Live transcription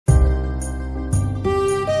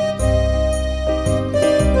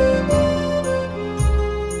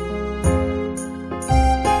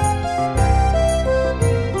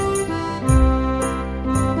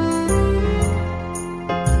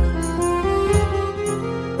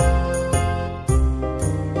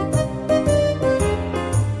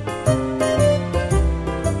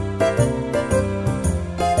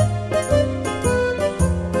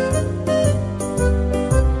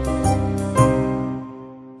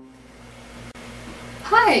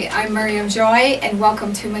Hi, I'm Miriam Joy and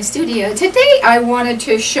welcome to my studio. Today I wanted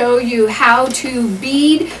to show you how to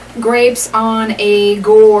bead grapes on a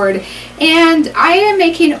gourd. And I am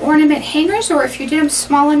making ornament hangers, or if you did them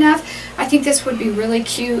small enough, I think this would be really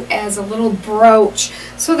cute as a little brooch.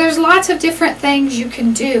 So there's lots of different things you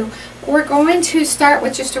can do. We're going to start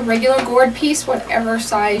with just a regular gourd piece, whatever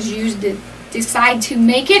size you decide to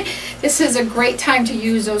make it. This is a great time to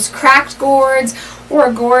use those cracked gourds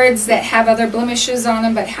or gourds that have other blemishes on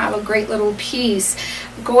them but have a great little piece.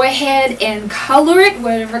 Go ahead and color it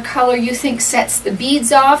whatever color you think sets the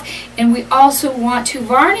beads off, and we also want to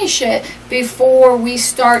varnish it before we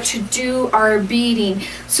start to do our beading.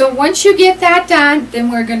 So once you get that done, then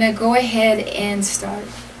we're going to go ahead and start.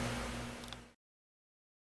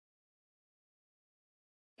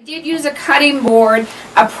 I did use a cutting board,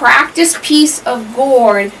 a practice piece of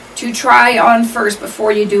gourd to try on first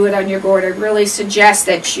before you do it on your gourd. I really suggest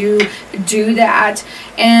that you do that.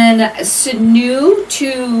 And sinew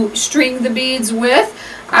to string the beads with.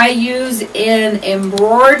 I use an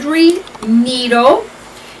embroidery needle,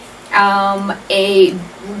 a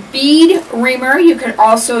bead reamer. You can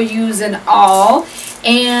also use an awl,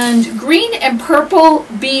 and green and purple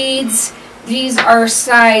beads. These are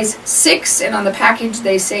size 6, and on the package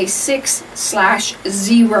they say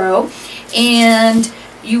 6/0, and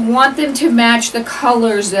you want them to match the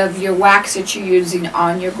colors of your wax that you're using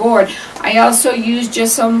on your gourd. I also used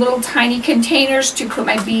just some little tiny containers to put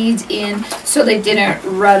my beads in so they didn't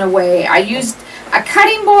run away. I used a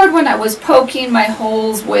cutting board when I was poking my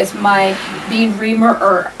holes with my bead reamer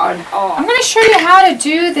or an awl. I'm going to show you how to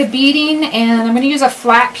do the beading, and I'm going to use a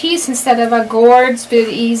flat piece instead of a gourd. It's a bit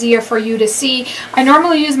easier for you to see. I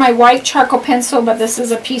normally use my white charcoal pencil, but this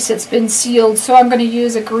is a piece that's been sealed, so I'm going to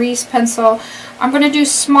use a grease pencil. I'm going to do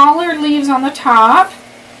smaller leaves on the top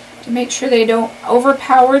to make sure they don't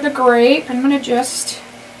overpower the grape. I'm going to just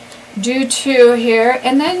do 2 here,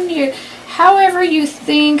 and then however you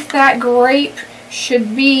think that grape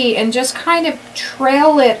should be, and just kind of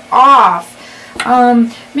trail it off.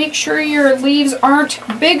 Make sure your leaves aren't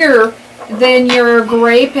bigger than your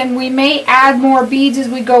grape, and we may add more beads as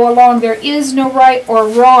we go along. There is no right or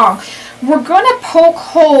wrong. We're going to poke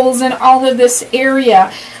holes in all of this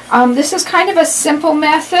area. This is kind of a simple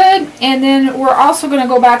method, and then we're also going to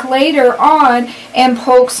go back later on and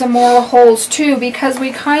poke some more holes too, because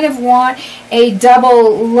we kind of want a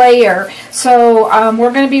double layer. So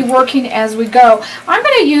we're going to be working as we go. I'm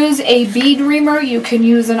going to use a bead reamer. You can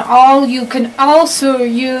use an awl. You can also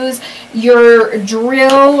use your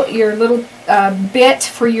drill, your little bit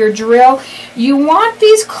for your drill. You want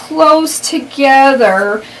these close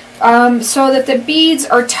together so that the beads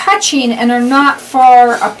are touching and are not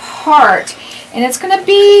far apart. And it's going to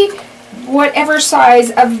be whatever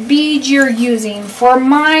size of bead you're using. For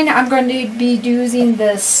mine, I'm going to be using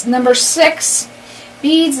this number 6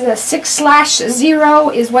 beads. The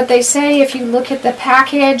 6/0 is what they say if you look at the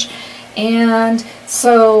package. And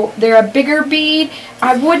so they're a bigger bead.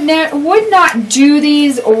 I would not do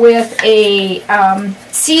these with a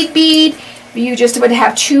seed bead. You just would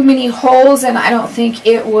have too many holes, and I don't think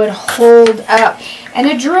it would hold up. And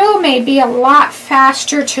a drill may be a lot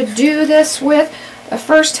faster to do this with. The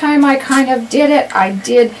first time I kind of did it, I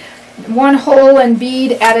did 1 hole and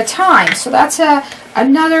bead at a time. So that's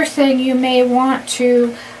another thing you may want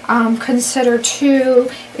to consider too,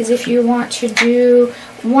 is if you want to do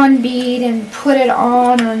 1 bead and put it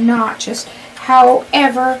on or not, just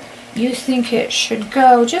however you think it should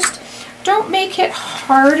go. Just don't make it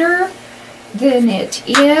harder than it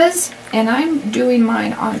is. And I'm doing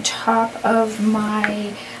mine on top of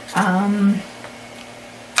my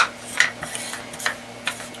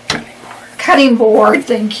cutting board,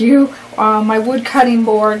 thank you, my wood cutting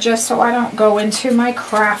board, just so I don't go into my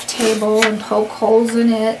craft table and poke holes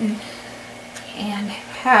in it and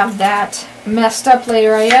have that messed up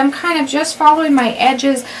later. I am kind of just following my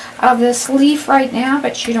edges of this leaf right now,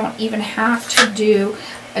 but you don't even have to do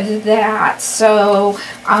that. So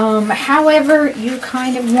however you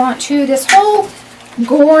kind of want to. This whole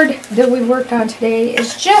gourd that we worked on today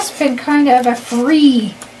has just been kind of a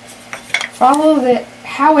free, follow that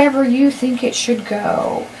however you think it should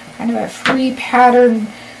go, kind of a free pattern.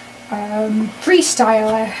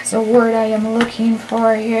 Freestyle is a word I am looking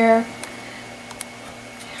for here.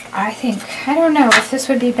 I don't know if this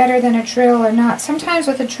would be better than a drill or not. Sometimes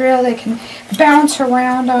with a drill they can bounce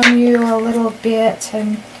around on you a little bit,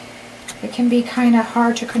 and it can be kind of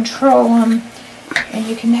hard to control them, and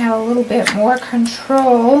you can have a little bit more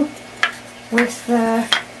control with the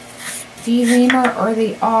bead reamer or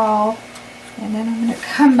the awl. And then I'm going to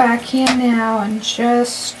come back in now and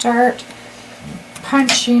just start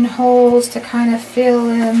punching holes to kind of fill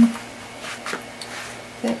in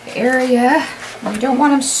the area. You don't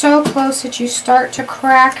want them so close that you start to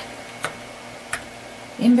crack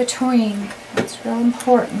in between. That's real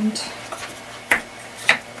important.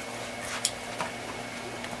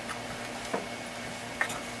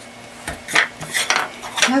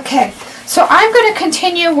 Okay, so I'm going to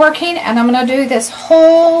continue working, and I'm going to do this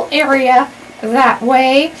whole area that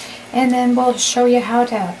way, and then we'll show you how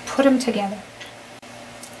to put them together.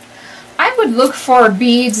 I would look for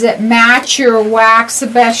beads that match your wax the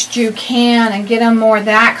best you can and get them more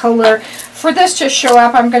that color. For this to show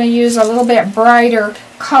up, I'm going to use a little bit brighter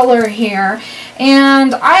color here.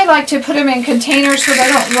 And I like to put them in containers so they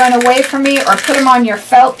don't run away from me, or put them on your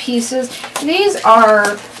felt pieces. These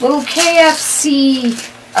are little KFC,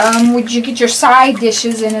 would you get your side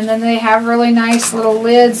dishes in, and then they have really nice little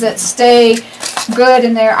lids that stay good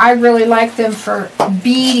in there. I really like them for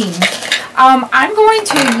beading. I'm going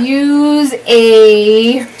to use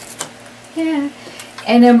an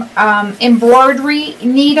embroidery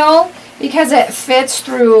needle because it fits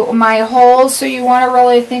through my holes. So you want to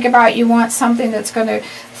really think about, you want something that's going to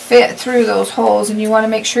fit through those holes, and you want to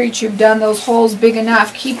make sure that you've done those holes big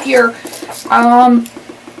enough. Keep your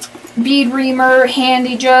bead reamer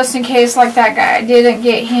handy just in case, like that guy. I didn't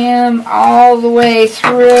get him all the way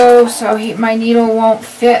through, so my needle won't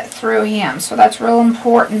fit through him. So that's real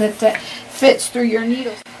important that that fits through your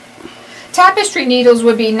needles. Tapestry needles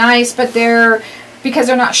would be nice, but because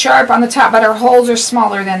they're not sharp on the top, but our holes are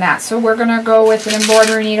smaller than that. So we're going to go with an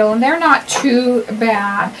embroidery needle, and they're not too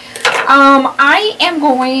bad. I am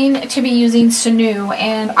going to be using sinew,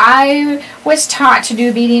 and I was taught to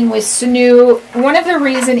do beading with sinew. One of the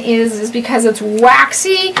reasons is because it's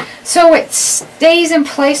waxy, so it stays in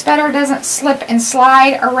place better. It doesn't slip and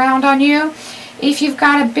slide around on you. If you've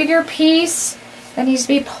got a bigger piece that needs to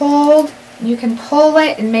be pulled, you can pull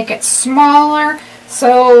it and make it smaller.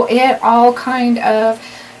 So it all kind of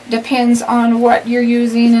depends on what you're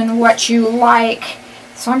using and what you like.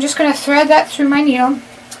 So I'm just going to thread that through my needle.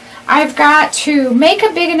 I've got to make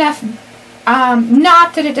a big enough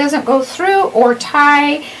knot that it doesn't go through, or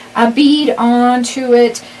tie a bead onto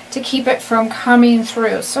it to keep it from coming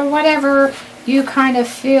through. So whatever you kind of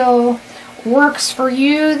feel works for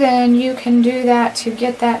you, then you can do that to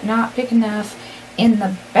get that knot big enough in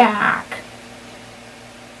the back.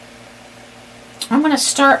 I'm going to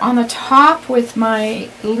start on the top with my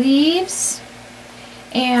leaves,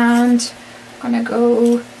 and I'm going to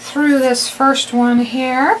go through this first one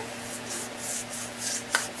here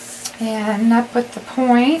and up with the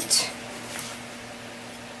point,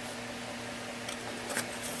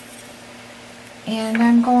 and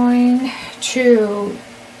I'm going to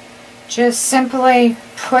just simply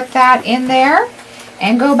put that in there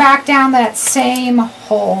and go back down that same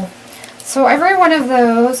hole. So every one of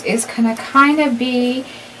those is going to kind of be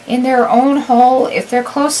in their own hole. If they're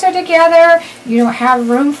closer together, you don't have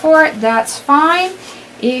room for it, that's fine.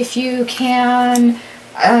 If you can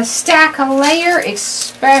stack a layer,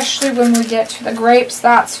 especially when we get to the grapes,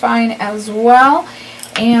 that's fine as well.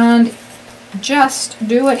 And just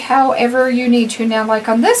do it however you need to. Now, like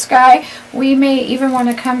on this guy, we may even want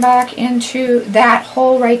to come back into that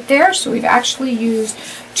hole right there. So we've actually used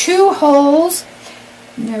 2 holes.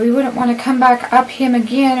 Now we wouldn't want to come back up him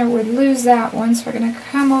again, or we'd lose that one. So we're going to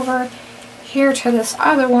come over here to this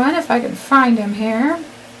other one, if I can find him here.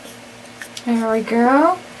 There we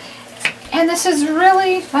go. And this is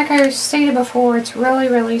really, like I stated before, it's really,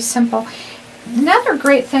 really simple. Another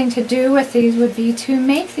great thing to do with these would be to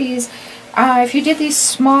make these, if you did these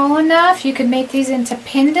small enough, you could make these into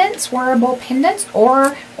pendants, wearable pendants,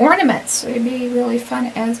 or ornaments. It would be really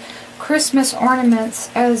fun as Christmas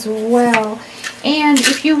ornaments as well. And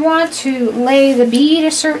if you want to lay the bead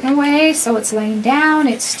a certain way, so it's laying down,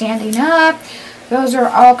 it's standing up, those are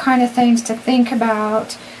all kind of things to think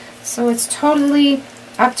about. So it's totally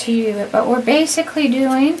up to you. But we're basically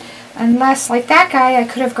doing, unless like that guy, I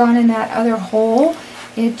could have gone in that other hole.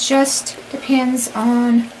 It just depends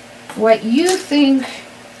on what you think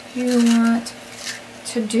you want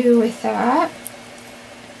to do with that.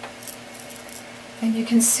 And you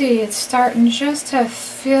can see it's starting just to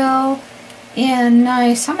fill in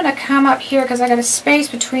nice. I'm going to come up here because I got a space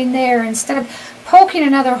between there. Instead of poking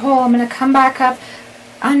another hole, I'm going to come back up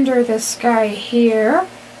under this guy here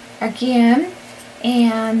again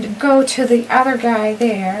and go to the other guy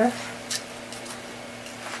there.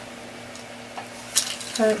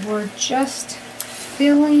 But we're just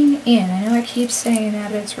filling in. I know I keep saying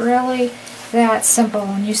that, but it's really that simple.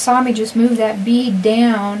 And you saw me just move that bead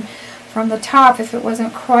down from the top if it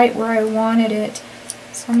wasn't quite where I wanted it.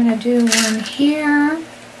 So I'm going to do one here.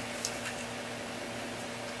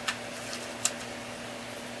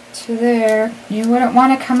 to there. You wouldn't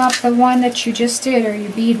want to come up the one that you just did or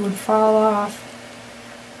your bead would fall off.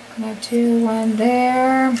 I'm going to do one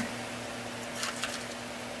there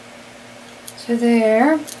to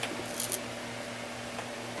there.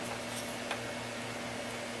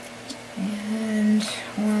 And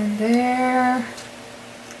one there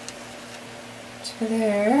to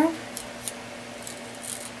there.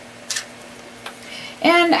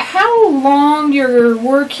 And how long you're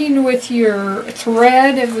working with your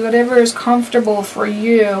thread, if whatever is comfortable for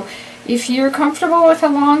you. If you're comfortable with a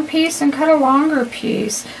long piece, then cut a longer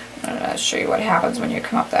piece. I'm going to show you what happens when you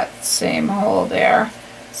come up that same hole there.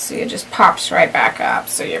 See, it just pops right back up.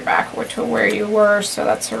 So you're back to where you were, so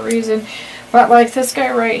that's a reason. But like this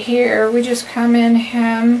guy right here, we just come in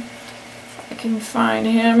him. I can find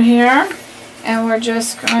him here. And we're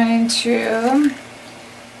just going to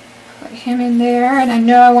put him in there, and I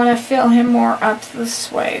know I want to fill him more up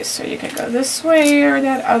this way, so you can go this way or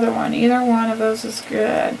that other one. Either one of those is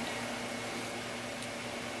good.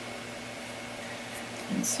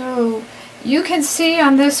 And so you can see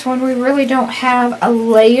on this one we really don't have a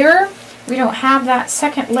layer. We don't have that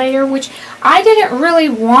second layer, which I didn't really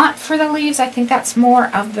want for the leaves. I think that's more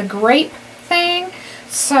of the grape thing.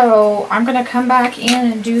 So I'm going to come back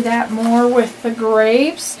in and do that more with the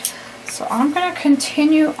grapes. So I'm going to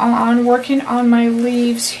continue on working on my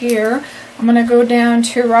leaves here. I'm going to go down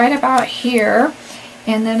to right about here,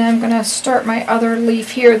 and then I'm going to start my other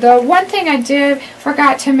leaf here. The one thing I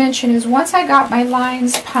forgot to mention is once I got my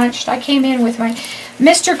lines punched, I came in with my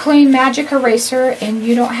Mr. Clean Magic Eraser, and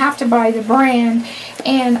you don't have to buy the brand,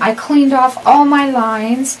 and I cleaned off all my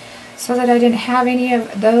lines so that I didn't have any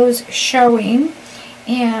of those showing,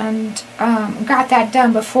 and got that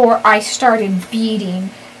done before I started beading.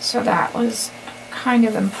 So that was kind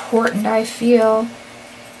of important, I feel.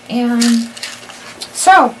 And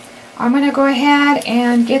so I'm going to go ahead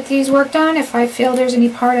and get these worked on. If I feel there's any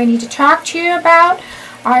part I need to talk to you about,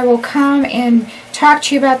 I will come and talk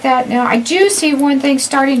to you about that. Now, I do see one thing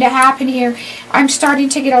starting to happen here. I'm starting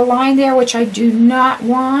to get a line there, which I do not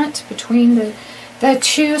want between the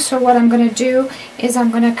two. So what I'm going to do is I'm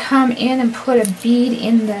going to come in and put a bead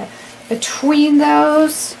in between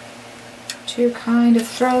those, to kind of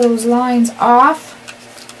throw those lines off.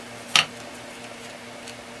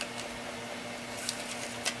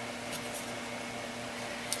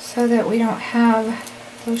 So that we don't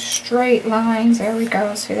have those straight lines. There we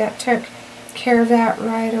go. See, that took care of that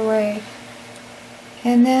right away.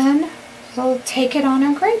 And then we'll take it on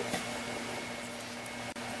a grape.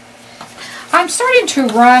 I'm starting to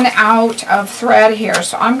run out of thread here,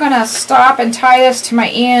 so I'm going to stop and tie this to my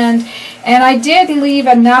end. And I did leave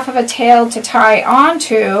enough of a tail to tie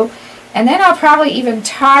onto, and then I'll probably even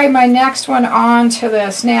tie my next one onto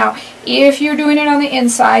this. Now, if you're doing it on the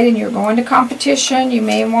inside and you're going to competition, you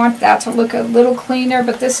may want that to look a little cleaner,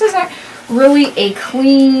 but this isn't really a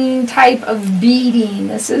clean type of beading.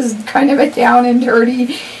 This is kind of a down and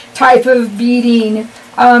dirty type of beading.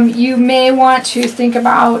 You may want to think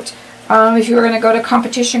about, if you were going to go to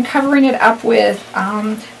competition, covering it up with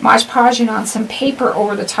Mod Podge on some paper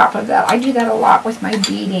over the top of that. I do that a lot with my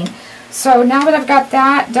beading. So now that I've got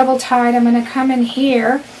that double tied, I'm going to come in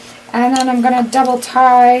here, and then I'm going to double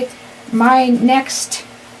tie my next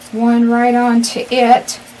one right onto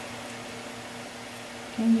it.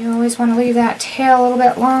 And you always want to leave that tail a little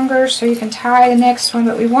bit longer so you can tie the next one,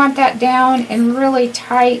 but we want that down and really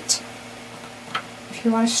tight. If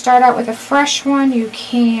you want to start out with a fresh one, you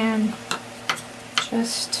can.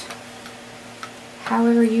 Just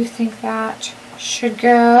however you think that should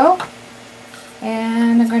go.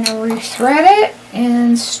 And I'm going to rethread it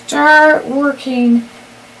and start working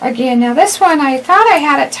again. Now this one, I thought I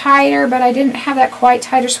had it tighter, but I didn't have that quite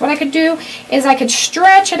tighter. So what I could do is I could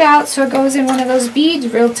stretch it out so it goes in one of those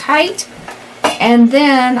beads real tight, and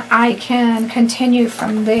then I can continue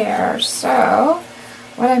from there. So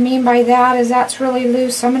what I mean by that is that's really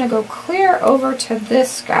loose. So I'm going to go clear over to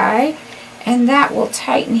this guy, and that will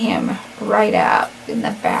tighten him right up in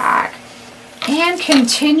the back. And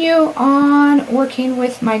continue on working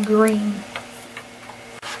with my green.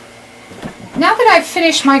 Now that I've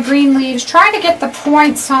finished my green leaves, try to get the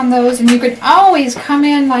points on those, and you can always come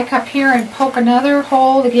in like up here and poke another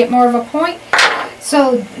hole to get more of a point.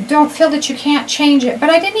 So don't feel that you can't change it.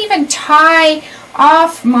 But I didn't even tie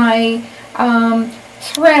off my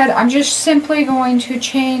thread. I'm just simply going to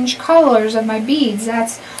change colors of my beads.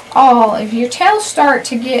 That's all. If your tails start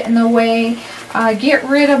to get in the way, get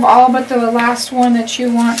rid of all but the last one that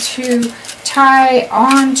you want to tie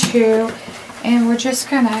onto, and we're just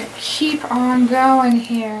going to keep on going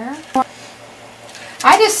here.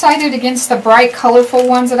 I decided against the bright, colorful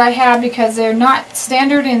ones that I have because they're not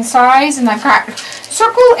standard in size, and I've got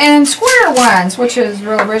circle and square ones, which is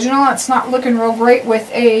real original. It's not looking real great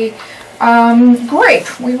with a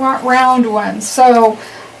grape. We want round ones. So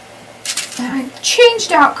I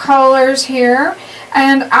changed out colors here,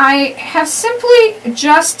 and I have simply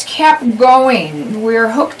just kept going.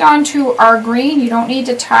 We're hooked onto our green. You don't need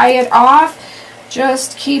to tie it off.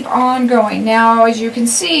 Just keep on going. Now, as you can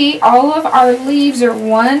see, all of our leaves are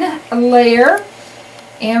one layer,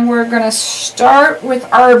 and we're going to start with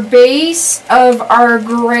our base of our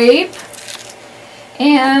grape.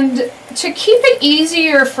 And to keep it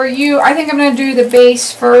easier for you, I think I'm going to do the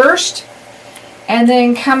base first and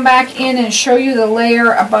then come back in and show you the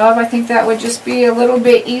layer above. I think that would just be a little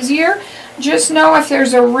bit easier. Just know if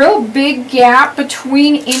there's a real big gap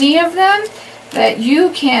between any of them, that you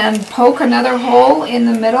can poke another hole in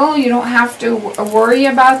the middle. You don't have to worry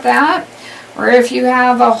about that. Or if you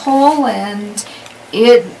have a hole and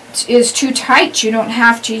it is too tight, you don't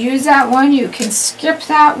have to use that one. You can skip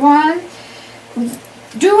that one.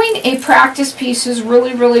 Doing a practice piece is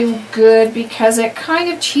really, really good because it kind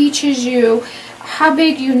of teaches you how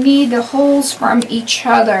big you need the holes from each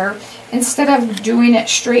other instead of doing it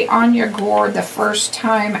straight on your gourd the first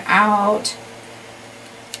time out.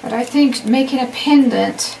 But I think making a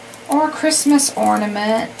pendant or a Christmas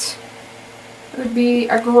ornament would be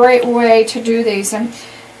a great way to do these. And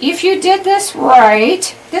if you did this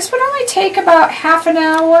right, this would only take about half an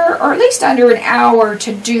hour or at least under an hour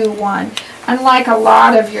to do one. Unlike a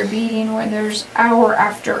lot of your beading when there's hour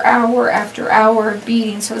after hour after hour of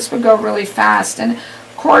beading. So this would go really fast. And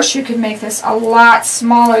of course you could make this a lot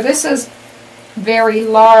smaller. This is very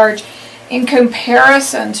large in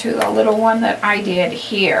comparison to the little one that I did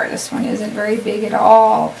here. This one isn't very big at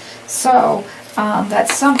all. So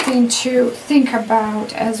that's something to think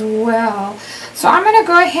about as well. So I'm going to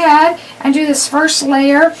go ahead and do this first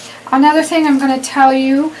layer. Another thing I'm going to tell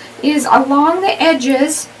you is along the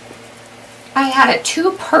edges, I had it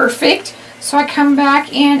too perfect. So I come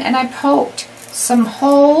back in and I poked some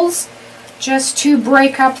holes just to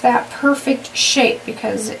break up that perfect shape,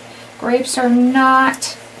 because grapes are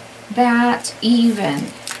not that even.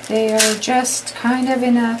 They are just kind of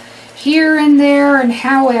in a here and there and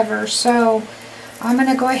however. So I'm going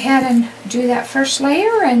to go ahead and do that first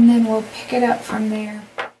layer and then we'll pick it up from there.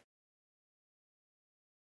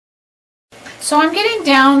 So I'm getting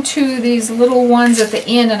down to these little ones at the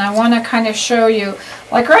end, and I want to kind of show you,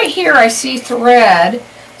 like right here I see thread,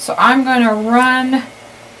 so I'm going to run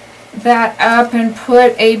that up and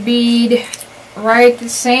put a bead right the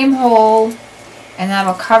same hole, and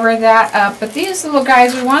that'll cover that up. But these little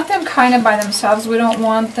guys, we want them kind of by themselves. We don't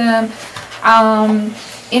want them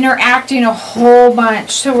interacting a whole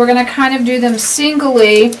bunch. So we're going to kind of do them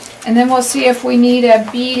singly, and then we'll see if we need a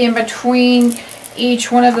bead in between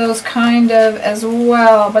each one of those kind of as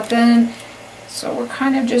well. But then, so we're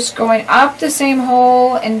kind of just going up the same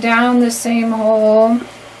hole and down the same hole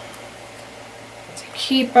to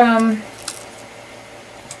keep them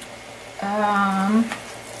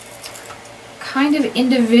kind of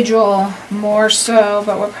individual more so,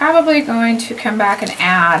 but we're probably going to come back and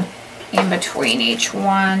add in between each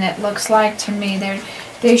one. It looks like to me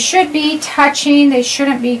they should be touching. They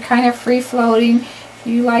shouldn't be kind of free floating. If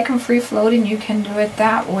you like them free floating, you can do it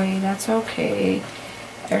that way. That's okay.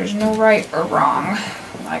 There's no right or wrong,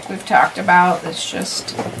 like we've talked about. It's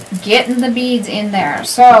just getting the beads in there.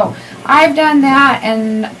 So I've done that,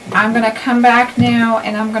 and I'm going to come back now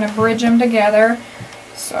and I'm going to bridge them together.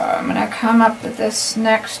 So I'm going to come up with this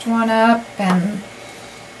next one up and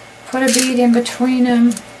put a bead in between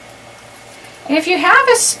them. And if you have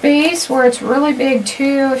a space where it's really big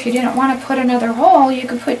too, if you didn't want to put another hole, you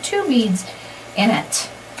could put 2 beads in it.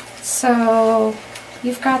 So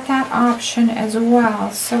you've got that option as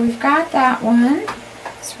well. So we've got that one.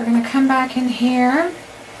 So we're going to come back in here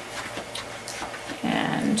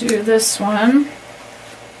and do this one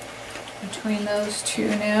between those 2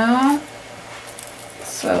 now.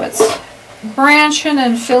 So it's branching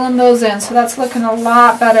and filling those in. So that's looking a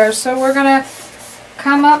lot better. So we're going to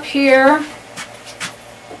come up here,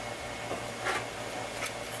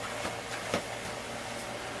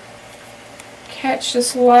 catch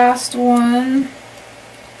this last one.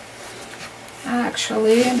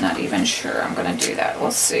 Actually, I'm not even sure I'm going to do that.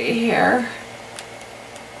 We'll see here.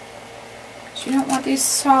 You don't want these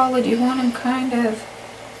solid. You want them kind of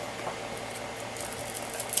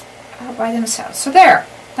by themselves. So there.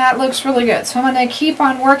 That looks really good. So I'm going to keep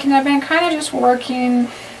on working. I've been kind of just working,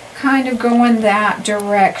 kind of going that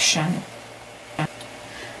direction.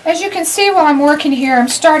 As you can see while I'm working here, I'm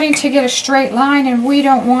starting to get a straight line, and we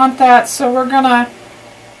don't want that. So we're going to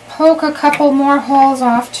poke a couple more holes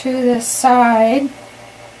off to this side.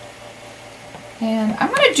 And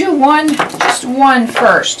I'm going to do just one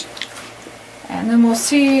first. And then we'll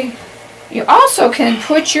see. You also can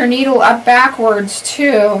put your needle up backwards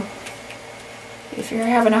too. If you're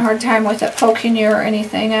having a hard time with it poking you or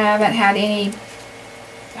anything. I haven't had any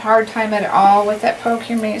hard time at all with it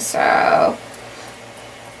poking me. So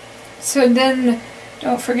then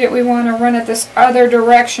don't forget we want to run it this other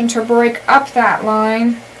direction to break up that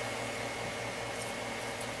line.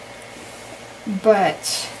 And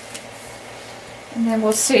then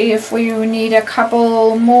we'll see if we need a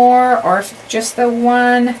couple more or if just the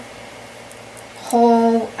one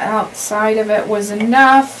hole outside of it was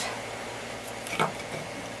enough.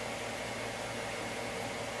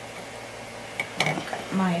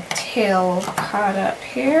 Got my tail caught up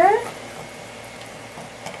here.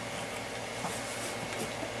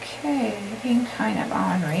 Okay, being kind of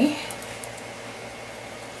ornery.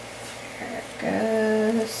 There it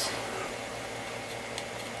goes.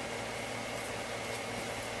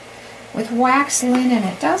 With wax linen,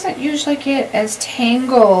 it doesn't usually get as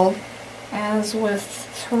tangled as with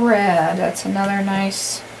thread. That's another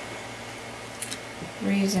nice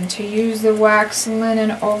reason to use the wax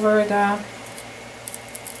linen over the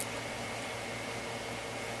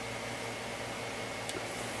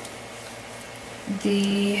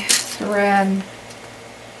thread.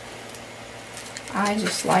 I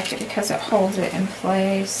just like it because it holds it in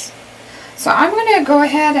place. So I'm going to go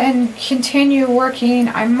ahead and continue working.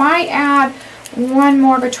 I might add one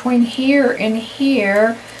more between here and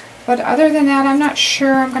here, but other than that I'm not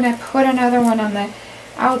sure. I'm going to put another one on the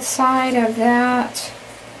outside of that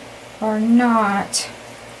or not.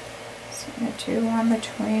 So I'm going to do one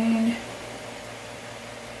between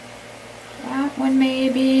that one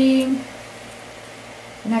maybe.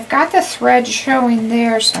 And I've got the thread showing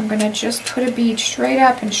there, so I'm going to just put a bead straight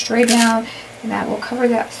up and straight down, and that will cover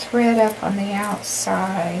that thread up on the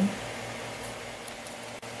outside.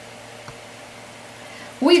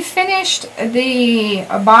 We've finished the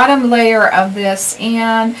bottom layer of this,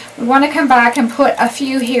 and we want to come back and put a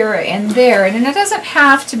few here and there. And it doesn't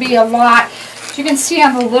have to be a lot. As you can see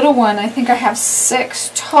on the little one, I think I have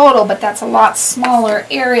 6 total, but that's a lot smaller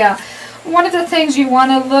area. One of the things you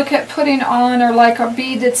want to look at putting on are like a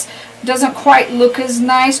bead that doesn't quite look as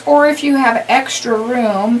nice, or if you have extra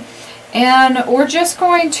room. And we're just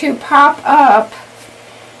going to pop up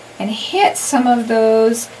and hit some of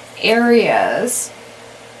those areas.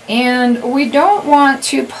 And we don't want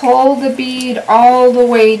to pull the bead all the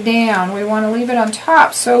way down. We want to leave it on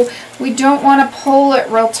top, so we don't want to pull it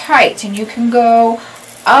real tight. And you can go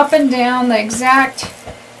up and down the exact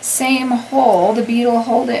same hole. The bead will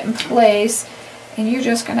hold it in place, and you're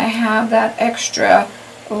just going to have that extra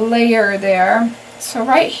layer there. So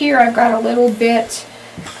right here I've got a little bit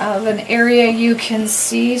of an area you can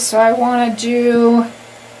see, so I want to do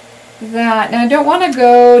that. Now I don't want to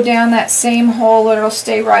go down that same hole that it'll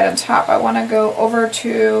stay right on top. I want to go over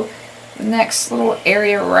to the next little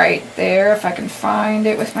area right there, if I can find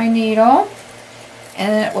it with my needle,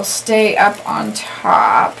 and then it will stay up on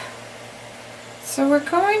top. So we're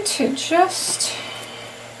going to just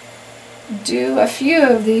do a few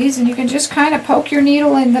of these, and you can just kind of poke your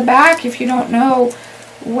needle in the back if you don't know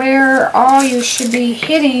where all you should be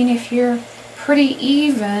hitting, if you're pretty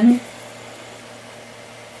even.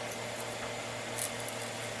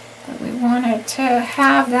 But we want it to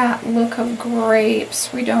have that look of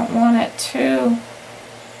grapes. We don't want it to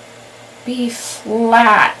be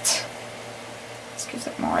flat. This gives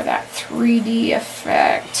it more of that 3D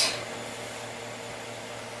effect.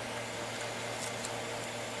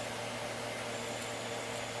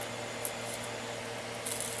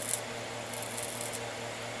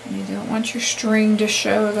 You don't want your string to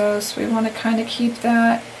show those, so we want to kind of keep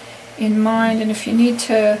that in mind. And if you need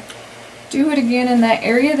to do it again in that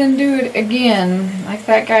area, then do it again. Like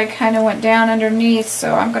that guy kind of went down underneath,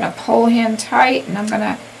 so I'm going to pull him tight, and I'm going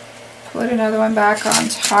to put another one back on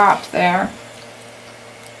top there.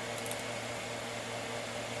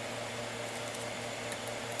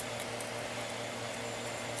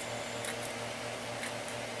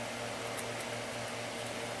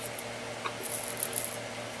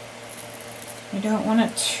 You don't want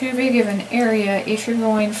it too big of an area if you're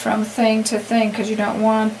going from thing to thing, because you don't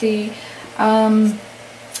want the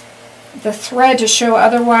thread to show.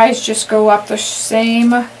 Otherwise, just go up the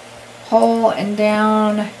same hole and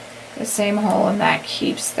down the same hole, and that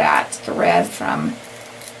keeps that thread from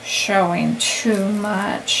showing too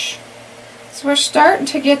much. So we're starting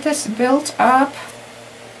to get this built up,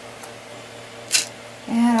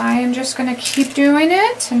 and I am just going to keep doing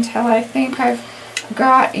it until I think I've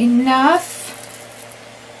got enough.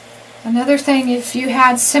 Another thing, if you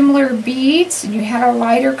had similar beads and you had a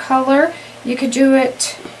lighter color, you could do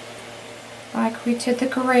it like we did the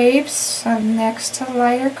grapes, so next to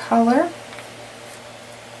lighter color.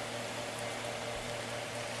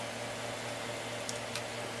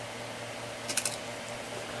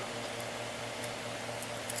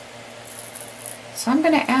 So I'm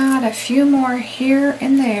going to add a few more here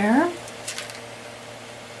and there,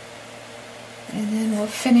 and then we'll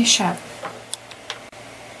finish up.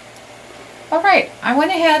 Alright, I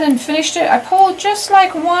went ahead and finished it. I pulled just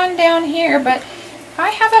like one down here, but I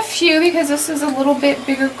have a few because this is a little bit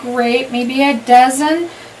bigger grape, maybe a dozen,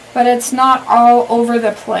 but it's not all over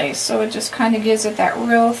the place. So it just kind of gives it that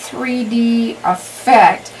real 3D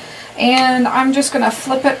effect. And I'm just going to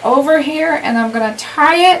flip it over here and I'm going to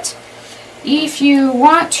tie it. If you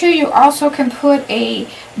want to, you also can put a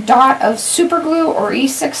dot of super glue or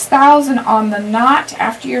E6000 on the knot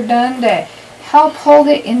after you're done to help hold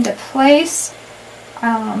it into place.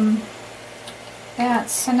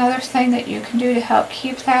 That's another thing that you can do to help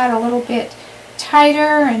keep that a little bit tighter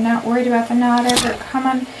and not worried about the knot ever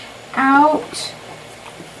coming out.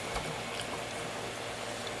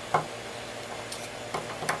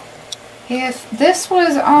 If this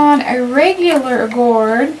was on a regular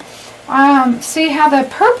gourd, see how the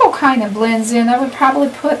purple kind of blends in. I would probably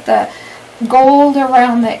put the gold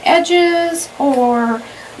around the edges, or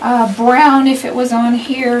brown if it was on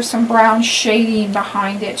here, some brown shading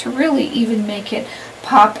behind it to really even make it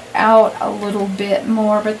pop out a little bit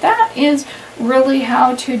more. But that is really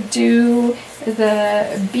how to do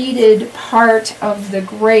the beaded part of the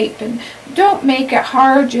grape. And don't make it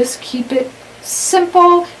hard, just keep it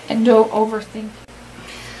simple and don't overthink it.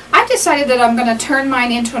 I decided that I'm going to turn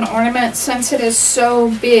mine into an ornament since it is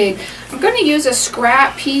so big. I'm going to use a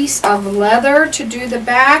scrap piece of leather to do the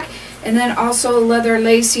back, and then also leather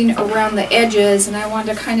lacing around the edges, and I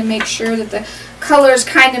wanted to kind of make sure that the colors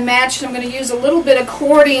kind of matched. I'm going to use a little bit of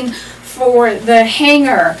cording for the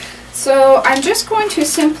hanger. So I'm just going to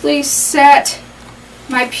simply set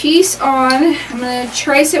my piece on. I'm going to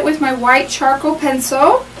trace it with my white charcoal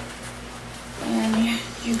pencil, and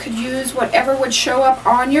you could use whatever would show up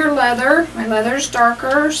on your leather. My leather's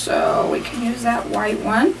darker, so we can use that white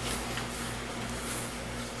one.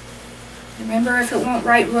 Remember, if it won't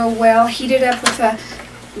write real well, heat it up with a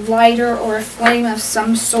lighter or a flame of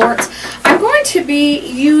some sort. I'm going to be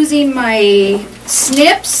using my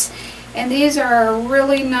snips, and these are a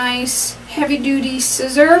really nice heavy-duty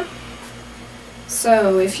scissor.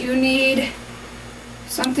 So if you need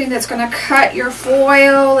something that's going to cut your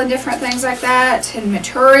foil and different things like that, and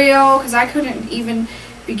material, because I couldn't even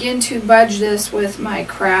begin to budge this with my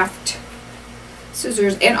craft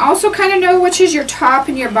scissors. And also kind of know which is your top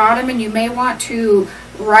and your bottom, and you may want to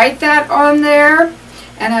write that on there.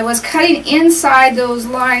 And I was cutting inside those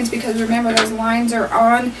lines because remember, those lines are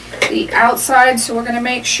on the outside, so we're going to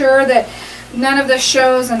make sure that none of this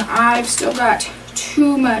shows, and I've still got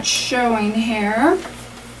too much showing here.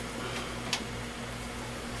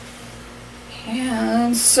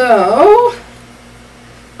 And so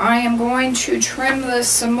I am going to trim this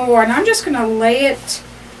some more, and I'm just going to lay it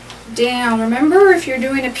down. Remember, if you're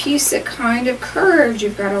doing a piece that kind of curves,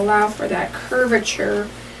 you've got to allow for that curvature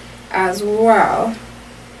as well.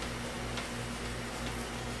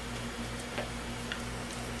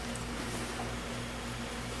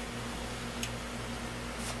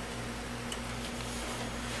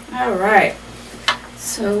 Alright,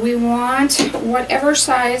 so we want whatever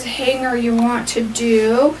size hanger you want to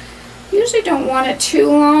do. Usually don't want it too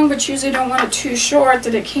long, but usually don't want it too short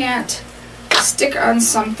that it can't stick on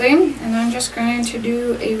something. And I'm just going to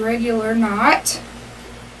do a regular knot,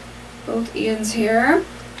 both ends here.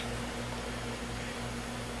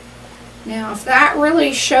 Now if that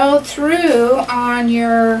really showed through on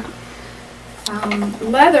your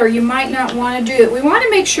leather, you might not want to do it. We want to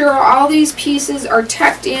make sure all these pieces are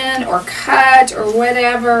tucked in or cut or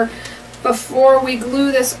whatever before we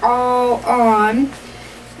glue this all on.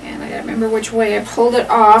 And I gotta remember which way I pulled it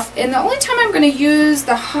off. And the only time I'm going to use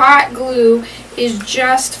the hot glue is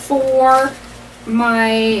just for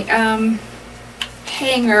my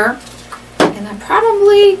hanger. And I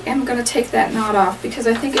probably am going to take that knot off because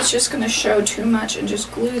I think it's just going to show too much, and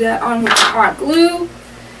just glue that on with the hot glue.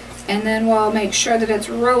 And then we'll make sure that it's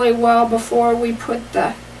really well before we put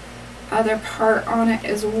the other part on it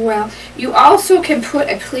as well. You also can put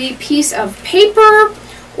a piece of paper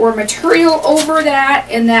or material over that,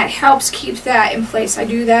 and that helps keep that in place. I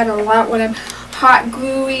do that a lot when I'm hot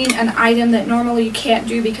gluing an item that normally you can't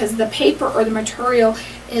do because the paper or the material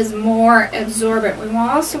is more absorbent. We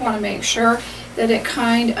also want to make sure that it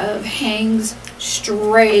kind of hangs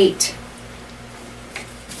straight.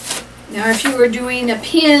 Now if you were doing a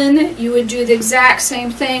pin, you would do the exact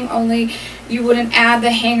same thing, only you wouldn't add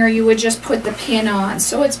the hanger, you would just put the pin on.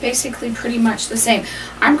 So it's basically pretty much the same.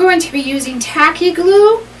 I'm going to be using tacky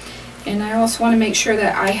glue, and I also want to make sure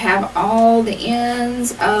that I have all the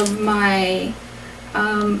ends of my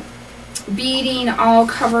beading all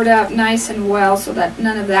covered up nice and well so that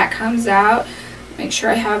none of that comes out. Make sure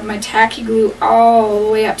I have my tacky glue all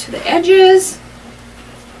the way up to the edges.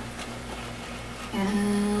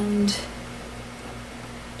 And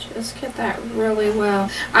just get that really well.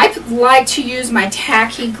 I like to use my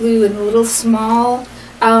tacky glue in little small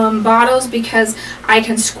bottles because I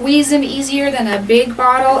can squeeze them easier than a big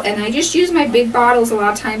bottle, and I just use my big bottles a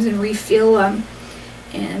lot of times and refill them,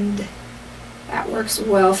 and that works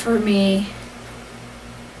well for me.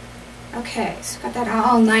 Okay, so got that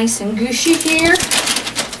all nice and gushy here.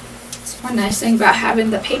 That's one nice thing about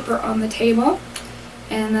having the paper on the table.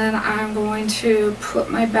 And then I'm going to put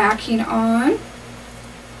my backing on.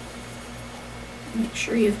 Make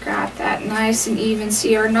sure you've got that nice and even.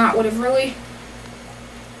 See, our knot would have really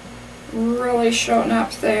shown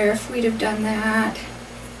up there if we'd have done that.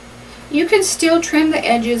 You can still trim the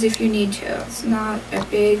edges if you need to. It's not a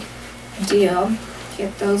big deal.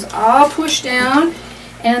 Get those all pushed down,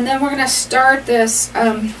 and then we're going to start this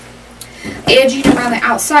edging around the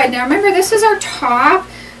outside. Now remember, this is our top,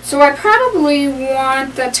 so I probably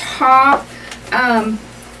want the top,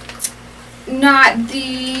 not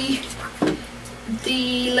the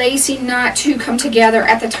lacing not to come together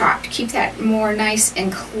at the top. Keep that more nice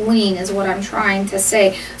and clean is what I'm trying to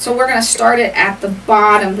say. So we're going to start it at the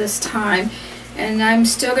bottom this time, and I'm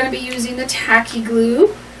still going to be using the tacky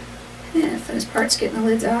glue. And for this part's getting the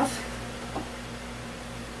lids off.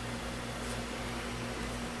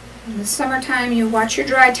 In the summertime, you watch your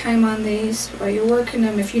dry time on these while you're working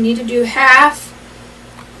them. If you need to do half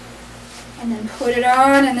and then put it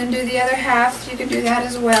on and then do the other half, you can do that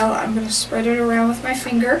as well. I'm going to spread it around with my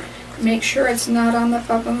finger. Make sure it's not on up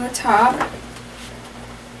on the top.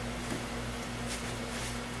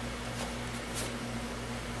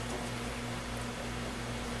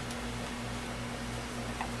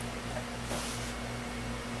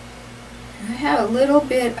 I have a little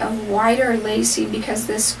bit of wider lacing because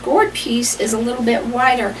this gourd piece is a little bit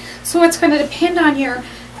wider, so it's going to depend on your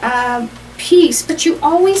piece, but you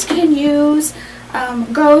always can use,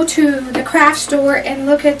 go to the craft store and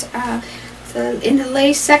look at in the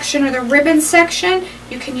lace section or the ribbon section.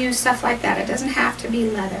 You can use stuff like that. It doesn't have to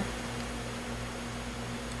be leather.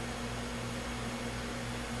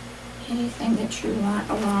 Anything that you want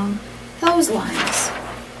along those lines.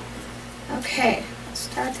 Okay.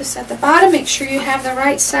 Start this at the bottom. Make sure you have the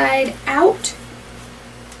right side out.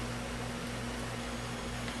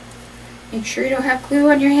 Make sure you don't have glue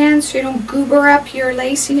on your hands so you don't goober up your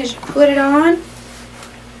lacing as you put it on.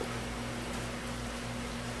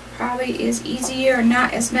 Probably is easier,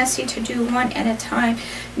 not as messy to do one at a time.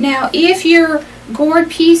 Now, if your gourd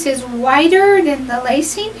piece is wider than the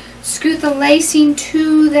lacing, scoot the lacing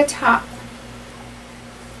to the top.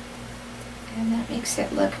 And that makes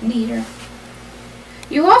it look neater.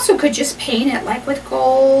 You also could just paint it like with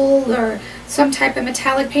gold or some type of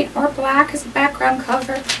metallic paint, or black as a background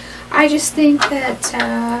color. I just think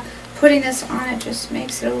that putting this on it just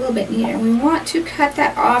makes it a little bit neater. We want to cut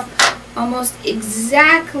that off almost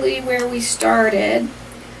exactly where we started,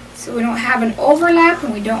 so we don't have an overlap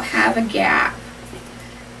and we don't have a gap.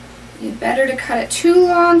 It's better to cut it too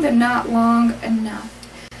long than not long enough.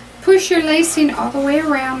 Push your lacing all the way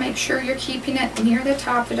around. Make sure you're keeping it near the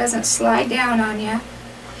top. It doesn't slide down on you.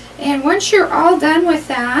 And once you're all done with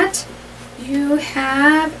that, you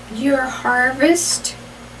have your harvest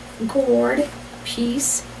gourd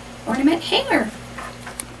piece ornament hanger.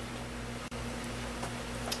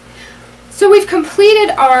 So we've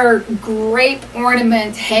completed our grape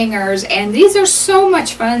ornament hangers, and these are so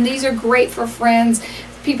much fun. These are great for friends,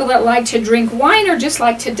 people that like to drink wine or just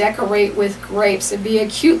like to decorate with grapes. It'd be a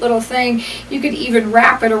cute little thing. You could even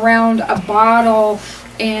wrap it around a bottle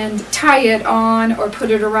and tie it on, or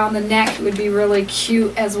put it around the neck. It would be really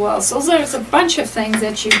cute as well. So there's a bunch of things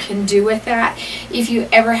that you can do with that. If you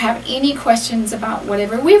ever have any questions about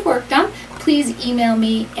whatever we've worked on, please email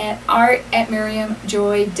me at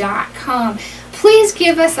art@miriamjoy.com. Please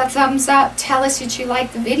give us a thumbs up. Tell us that you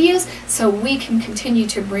like the videos so we can continue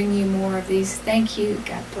to bring you more of these. Thank you.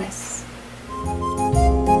 God bless.